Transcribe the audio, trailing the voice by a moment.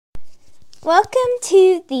Welcome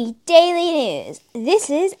to the Daily News. This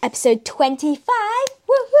is episode 25.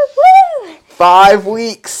 Woo, woo, woo! 5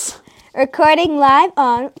 weeks. Recording live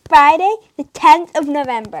on Friday, the 10th of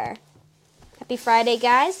November. Happy Friday,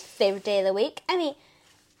 guys. Favorite day of the week. I mean,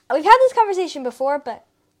 we've had this conversation before, but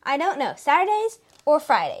I don't know. Saturdays or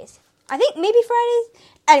Fridays? I think maybe Fridays.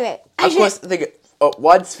 Anyway, Of course,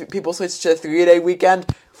 once people switch to a 3-day weekend,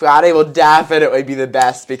 Friday will definitely be the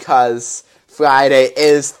best because Friday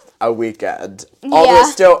is a weekend. Although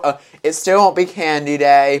it still won't be Candy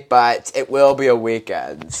Day, but it will be a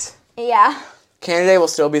weekend. Yeah. Candy Day will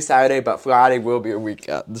still be Saturday, but Friday will be a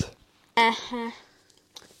weekend.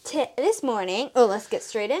 This morning, let's get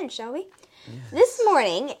straight in, shall we? Yeah. This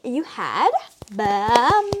morning, you had English.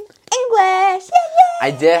 Yay!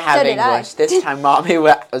 I did have English. This time, Mommy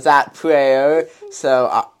was at prayer,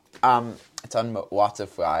 so it's on lots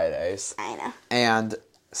of Fridays. I know. And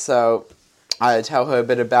so I tell her a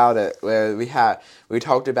bit about it, where we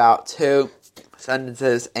talked about 2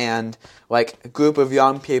 sentences and like a group of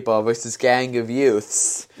young people versus gang of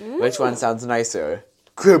youths. Which one sounds nicer?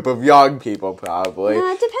 Group of young people, probably.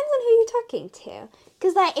 No, it depends on who you're talking to.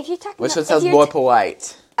 Because like if you're talking, which one sounds more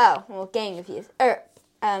polite? Oh, well, gang of youth or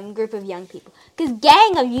group of young people. Because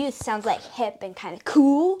gang of youth sounds like hip and kind of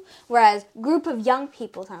cool, whereas group of young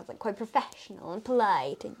people sounds like quite professional and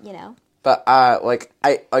polite, and you know. But,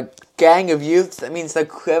 a gang of youths, that means they're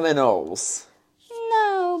criminals.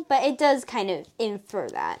 No, but it does kind of infer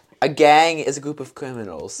that. A gang is a group of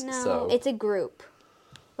criminals. No, so. It's a group.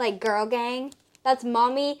 Like girl gang. That's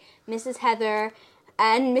Mommy, Mrs. Heather,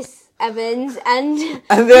 and Miss Evans, and...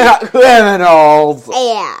 And they're not criminals!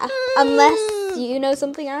 Yeah, unless you know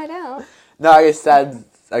something I don't. No, I said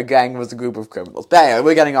a gang was a group of criminals. But anyway,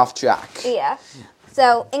 we're getting off track. Yeah.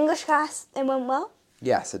 So, English class, it went well?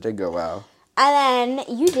 Yes, it did go well. And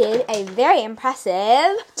then you did a very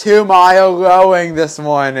impressive 2-mile rowing this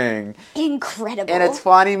morning. Incredible. In a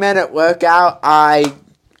 20-minute workout, I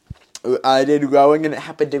did rowing and it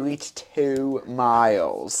happened to reach 2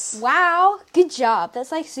 miles. Wow, good job.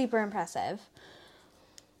 That's like super impressive.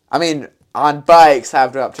 I mean, on bikes, I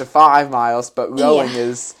have to up to 5 miles, but rowing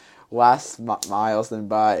is less miles than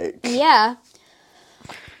bike. Yeah.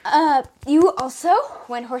 You also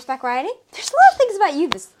went horseback riding. There's a lot of things about you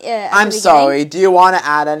this. I'm sorry. Do you want to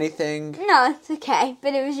add anything? No, it's okay.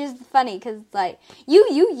 But it was just funny because, like, you,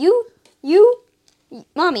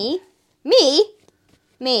 Mommy, me.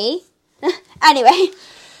 Anyway.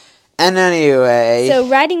 So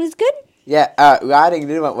riding was good. Yeah, riding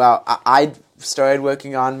did went well. I started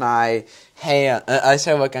working on my hand. I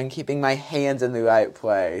started working on keeping my hands in the right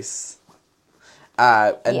place.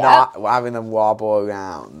 And not having them wobble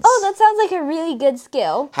around. Oh, that sounds like a really good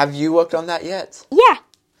skill. Have you worked on that yet? Yeah.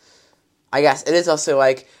 I guess it is also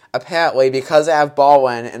like, apparently, because I have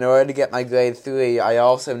Baldwin, in order to get my grade 3, I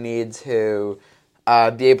also need to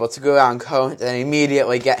be able to go around Cohen and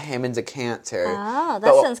immediately get him into canter. Oh,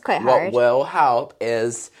 that sounds quite hard. What will help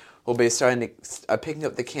is we'll be starting to picking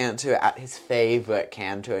up the canter at his favorite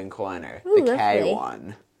cantering corner, Ooh, the lovely.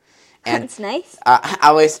 K1. And that's nice.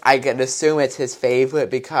 At least I can assume it's his favorite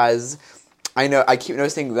because I keep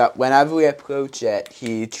noticing that whenever we approach it,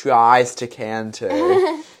 he tries to canter.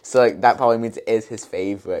 So like that probably means it is his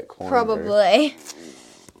favorite corner. Probably.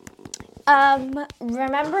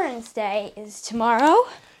 Remembrance Day is tomorrow.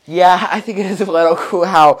 Yeah, I think it is a little cool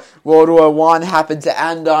how World War I happened to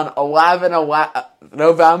end on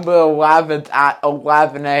November 11th at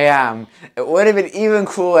 11 a.m. It would have been even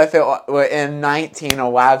cooler if it were in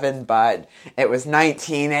 1911, but it was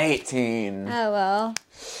 1918. Oh, well.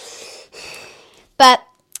 But,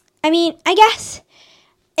 I mean, I guess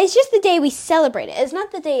it's just the day we celebrate it. It's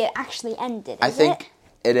not the day it actually ended, I think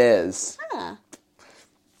it is. Huh.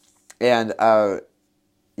 And,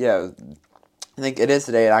 yeah, I think it is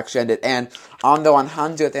the day it actually ended. And on the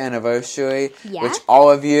 100th anniversary, which all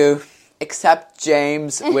of you, except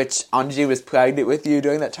James, which Anji was pregnant with you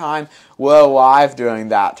during that time, were alive during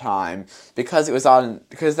that time. Because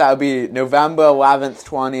that would be November 11th,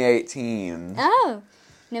 2018. Oh,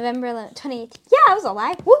 November 11th, 2018. Yeah, I was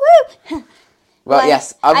alive. Woohoo! Well,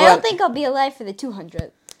 yes. I don't think I'll be alive for the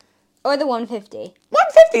 200th. Or the 150.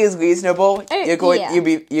 150 is reasonable.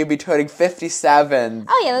 You'd be turning 57.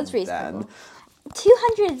 Oh yeah, that's reasonable. Then.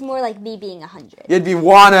 200 is more like me being 100. You'd be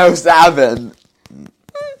 107.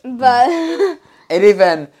 But it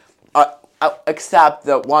even except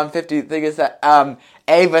the 150 thing is that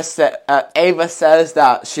Ava says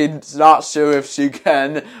that she's not sure if she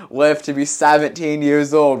can live to be 17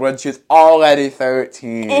 years old when she's already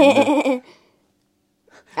 13.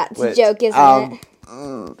 That's a joke, isn't it?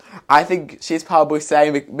 I think she's probably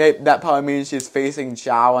saying that probably means she's facing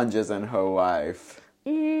challenges in her life.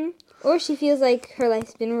 Or she feels like her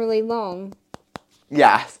life's been really long.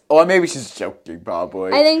 Yes, or maybe she's joking,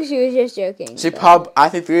 probably. I think she was just joking. I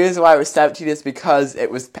think the reason why it was 17 is because it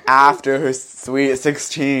was after her sweet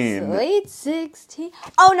 16. Sweet 16.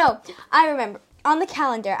 Oh, no. I remember. On the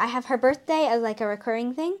calendar, I have her birthday as like a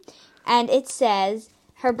recurring thing. And it says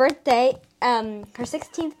her birthday, her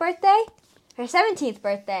 16th birthday, her 17th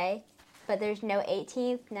birthday. But there's no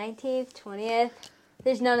 18th, 19th, 20th.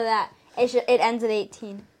 There's none of that. It ends at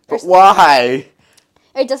 18. But why?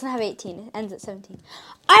 It doesn't have 18. It ends at 17.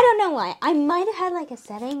 I don't know why. I might have had like a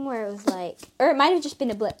setting where it was like... Or it might have just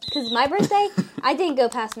been a blip. Because my birthday, I didn't go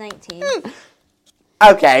past 19.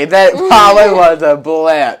 Okay, that probably was a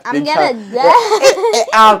blip. I'm gonna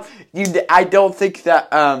die. I don't think that...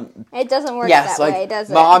 it doesn't work that way, does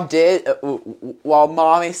it? Mom did... While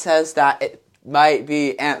Mommy says that it might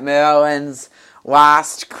be Aunt Marilyn's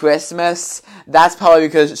last Christmas, that's probably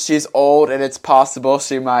because she's old and it's possible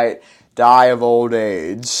she might... die of old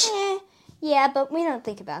age. Yeah, but we don't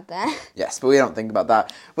think about that. Yes, but we don't think about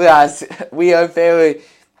that. Whereas we are very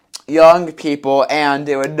young people, and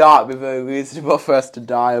it would not be very reasonable for us to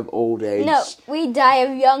die of old age. No, we die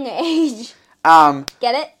of young age.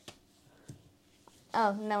 Get it?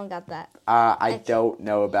 Oh, no one got that. I don't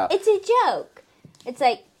know about... It's a joke. It's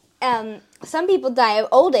like, some people die of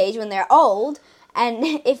old age when they're old, and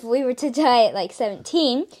if we were to die at, like,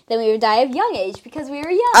 17, then we would die of young age because we were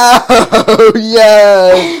young. Oh,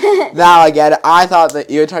 yes! Now I get it. I thought that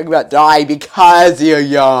you were talking about die because you're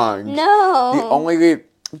young. No. The only...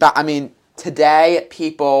 But, I mean, today,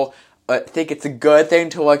 people think it's a good thing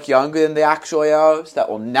to look younger than they actually are, so that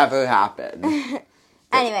will never happen.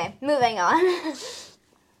 Anyway, moving on.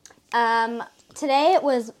 Today it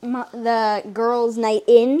was the girls' night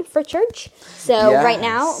in for church. So right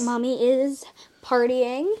now, Mommy is...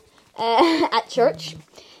 partying at church,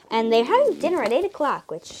 and they're having dinner at 8 o'clock,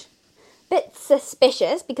 which is a bit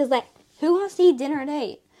suspicious, because, like, who wants to eat dinner at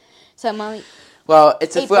 8? So, Mommy... Well,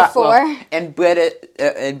 it's a... Well, in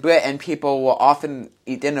Britain, people will often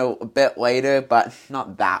eat dinner a bit later, but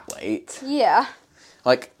not that late. Yeah.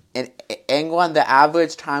 Like, in England, the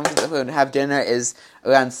average time to have dinner is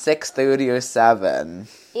around 6:30 or 7.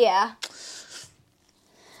 Yeah.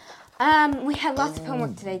 We had lots of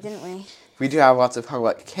homework today, didn't we? We do have lots of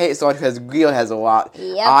homework. Kate Sword has a lot.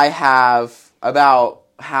 Yep. I have about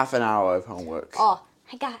half an hour of homework. Oh,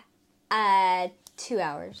 I got 2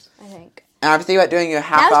 hours, I think. And I'm thinking about doing a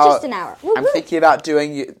half hour. That was just an hour. Woo-hoo. I'm thinking about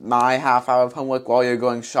doing my half hour of homework while you're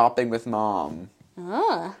going shopping with Mom.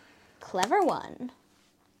 Oh, clever one.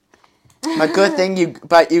 A good thing you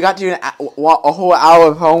got to do a whole hour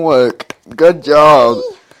of homework. Good job.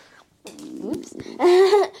 Oops.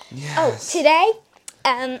 Yes. Oh, today,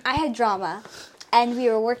 I had drama, and we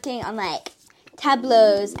were working on, like,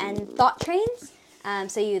 tableaus and thought trains.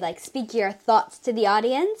 So you, like, speak your thoughts to the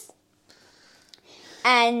audience.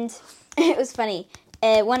 And it was funny.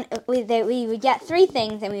 We would get 3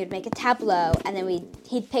 things, and we would make a tableau, and then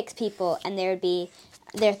he'd pick people, and there would be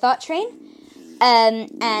their thought train.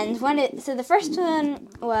 So the first one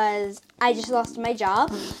was, I just lost my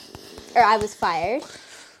job, or I was fired.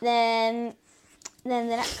 Then the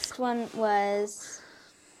next one was,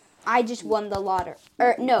 I just won the lottery.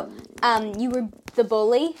 Or, no, you were the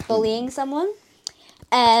bullying someone.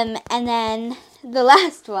 And then the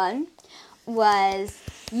last one was,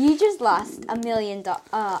 you just lost $1 million.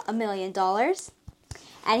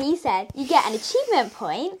 And he said, you get an achievement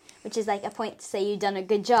point, which is like a point to say you've done a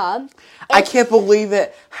good job. I can't believe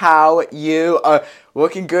it, how you are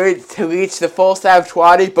looking good to reach the full set of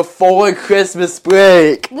 20 before Christmas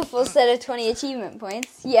break. The full set of 20 achievement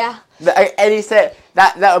points, yeah. And he said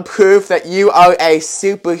that would prove that you are a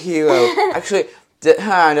superhero. Actually,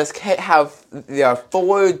 does Kate have the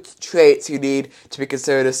 4 traits you need to be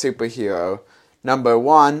considered a superhero? Number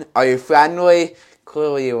 1, are you friendly?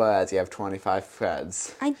 Clearly you are, as you have 25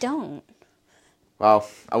 friends. I don't. Well,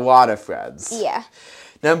 a lot of friends. Yeah.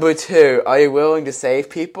 Number 2, are you willing to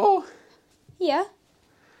save people? Yeah.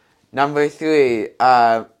 Number 3, do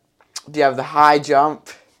you have the high jump?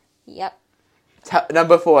 Yep.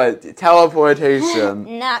 Number 4,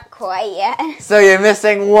 teleportation. Not quite yet. So you're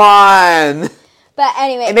missing 1. But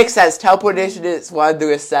anyway. It makes sense. Teleportation is one of the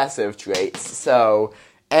recessive traits. So,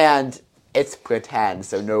 and it's pretend,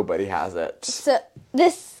 so nobody has it. So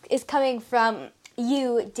this is coming from...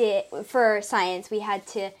 for science, we had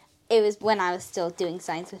to, it was when I was still doing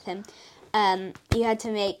science with him, you had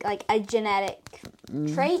to make, like, a genetic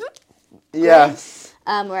trait. Yes.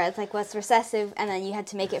 Where it's, like, what's recessive, and then you had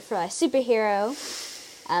to make it for a superhero.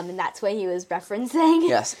 And that's what he was referencing.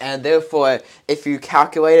 Yes, and therefore, if you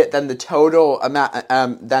calculate it, then the total amount,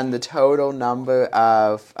 then the total number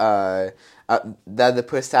of, then the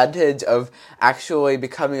percentage of actually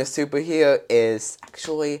becoming a superhero is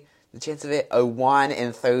actually the chance of it a 1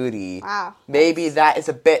 in 30. Wow. Maybe that is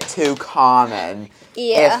a bit too common.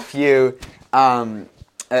 Yeah. If you,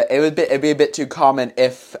 it'd be a bit too common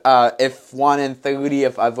if 1 in 30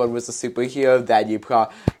 if everyone was a superhero,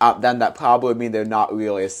 then that probably would mean they're not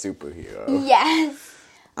really a superhero. Yes.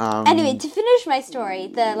 Anyway, to finish my story,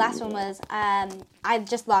 the last one was you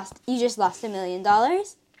just lost $1 million,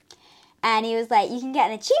 and he was like, you can get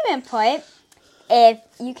an achievement point if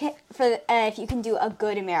you can do a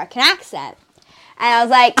good American accent, and I was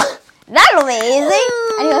like, that'll be easy,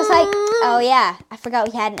 and he was like, oh yeah, I forgot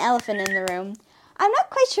we had an elephant in the room. I'm not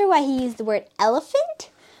quite sure why he used the word elephant,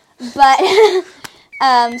 but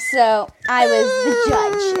so I was the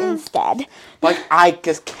judge instead. Like, I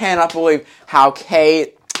just cannot believe how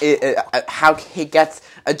Kate gets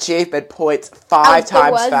achievement points 5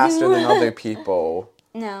 times faster than other people.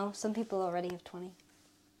 No, some people already have 20.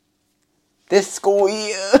 This school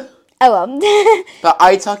year. Oh well. But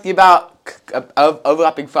are you talking about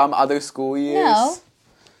overlapping from other school years? No.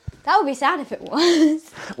 That would be sad if it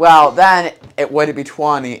was. Well, then it wouldn't be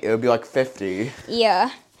 20. It would be like 50.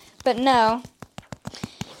 Yeah, but no.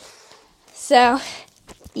 So,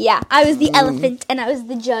 yeah, I was the elephant and I was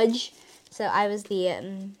the judge. So I was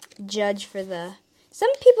the judge for the.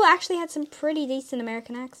 Some people actually had some pretty decent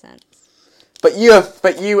American accents. But you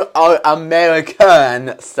are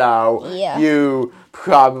American, so yeah. You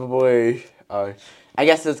probably are. I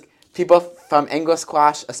guess there's people from English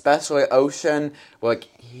class, especially Ocean, were like,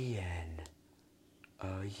 Ian,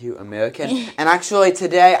 are you American? And actually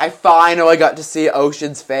today I finally got to see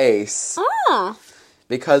Ocean's face. Ah.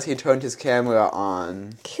 Because he turned his camera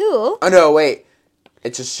on. Cool. Oh no, wait.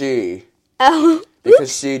 It's a she. Oh.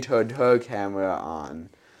 Because she turned her camera on.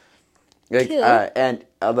 Like, cool. And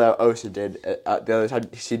although Ocean did, the other time,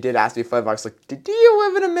 she did ask me further, I was like, do you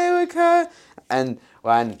live in America? And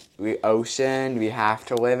when we have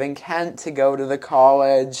to live in Kent to go to the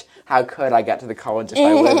college. How could I get to the college if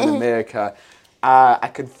I live in America? I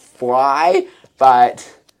could fly, but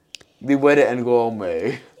we wouldn't enroll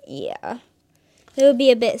me. Yeah. It would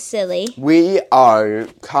be a bit silly. We are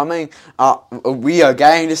getting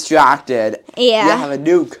distracted. Yeah. We have a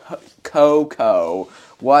new Coco.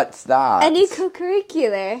 What's that? A new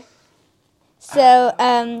co-curricular. So,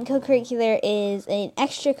 co-curricular is an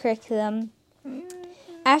extracurriculum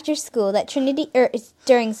after school that it's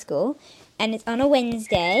during school, and it's on a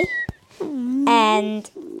Wednesday,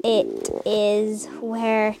 and it is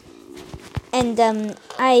where, and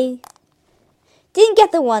I didn't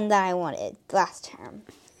get the one that I wanted last term,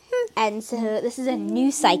 and so this is a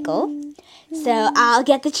new cycle, so I'll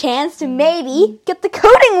get the chance to maybe get the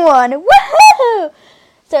coding one. Woohoo!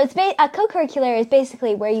 So it's a co-curricular is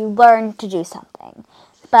basically where you learn to do something.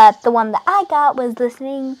 But the one that I got was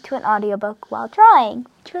listening to an audiobook while drawing,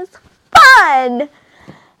 which was fun.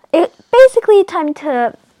 It basically time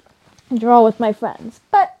to draw with my friends.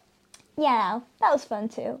 But yeah, that was fun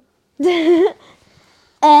too.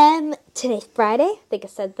 Today's Friday, I think I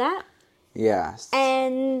said that. Yes.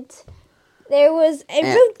 And there was a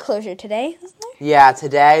road closure today, wasn't there? Yeah,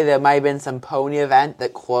 today there might have been some pony event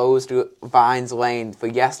that closed Vines Lane for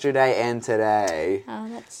yesterday and today. Oh,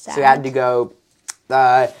 that's sad. So we had to go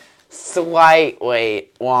the slightly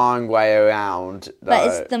long way around. But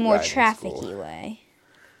it's the more trafficy way.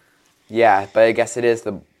 Yeah, but I guess it is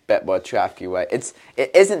the bit more trafficy way. It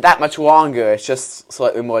isn't that much longer, it's just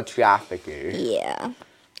slightly more trafficy. Yeah.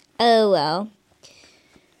 Oh well.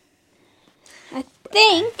 I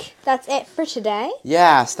think that's it for today.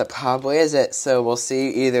 Yes, that probably is it. So we'll see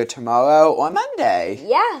you either tomorrow or Monday.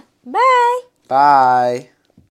 Yeah. Bye. Bye.